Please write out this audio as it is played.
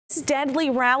This deadly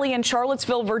rally in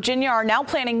Charlottesville, Virginia are now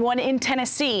planning one in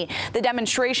Tennessee. The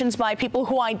demonstrations by people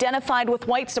who identified with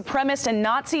white supremacists and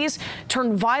Nazis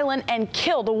turned violent and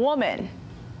killed a woman.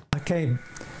 I can't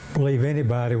believe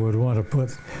anybody would want to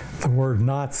put the word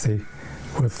Nazi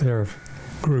with their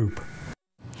group.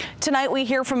 Tonight we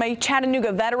hear from a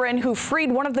Chattanooga veteran who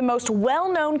freed one of the most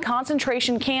well-known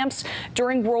concentration camps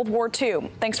during World War II.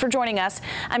 Thanks for joining us.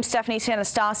 I'm Stephanie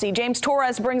Sanastasi. James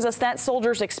Torres brings us that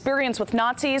soldier's experience with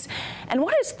Nazis and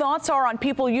what his thoughts are on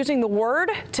people using the word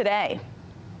today.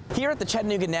 Here at the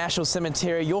Chattanooga National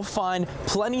Cemetery, you'll find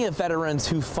plenty of veterans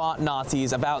who fought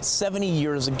Nazis about 70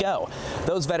 years ago.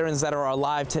 Those veterans that are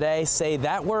alive today say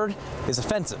that word is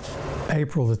offensive.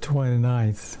 April the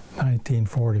 29th,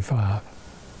 1945.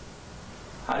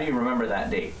 How do you remember that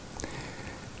date?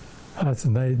 That's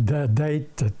a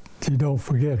date that you don't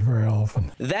forget very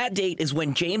often. That date is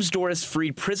when James Doris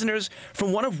freed prisoners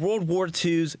from one of World War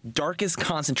II's darkest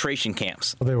concentration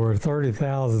camps. There were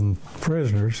 30,000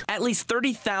 prisoners. At least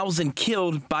 30,000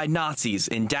 killed by Nazis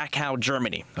in Dachau,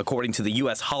 Germany, according to the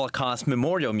U.S. Holocaust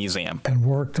Memorial Museum. And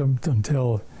worked them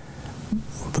until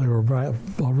they were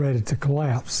ready to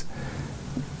collapse,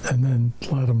 and then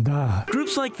let them die.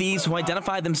 Groups like these who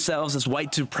identify themselves as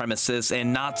white supremacists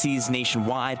and Nazis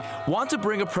nationwide want to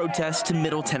bring a protest to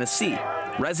Middle Tennessee.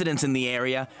 Residents in the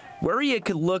area worry it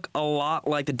could look a lot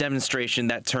like the demonstration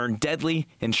that turned deadly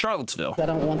in Charlottesville. I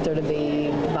don't want there to be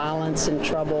violence and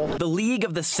trouble. The League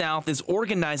of the South is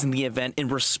organizing the event in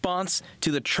response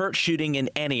to the church shooting in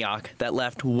Antioch that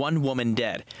left one woman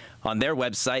dead. On their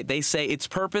website, they say its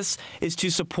purpose is to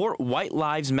support White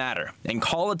Lives Matter and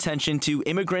call attention to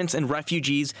immigrants and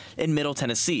refugees in Middle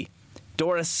Tennessee.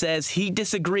 Doris says he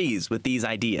disagrees with these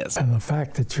ideas. And the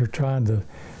fact that you're trying to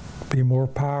be more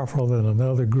powerful than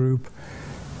another group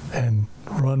and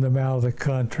run them out of the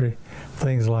country,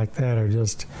 things like that are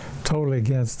just totally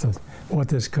against what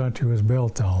this country was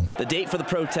built on. The date for the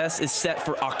protest is set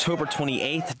for October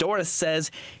 28th. Doris says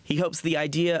he hopes the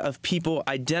idea of people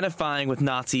identifying with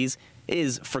Nazis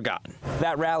is forgotten.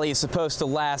 That rally is supposed to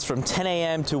last from 10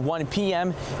 a.m. to 1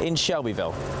 p.m. in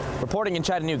Shelbyville. Reporting in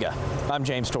Chattanooga, I'm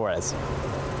James Torres.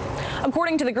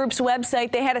 According to the group's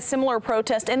website, they had a similar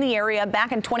protest in the area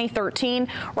back in 2013.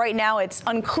 Right now, it's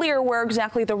unclear where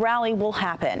exactly the rally will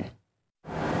happen.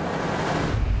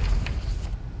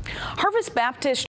 Harvest Baptist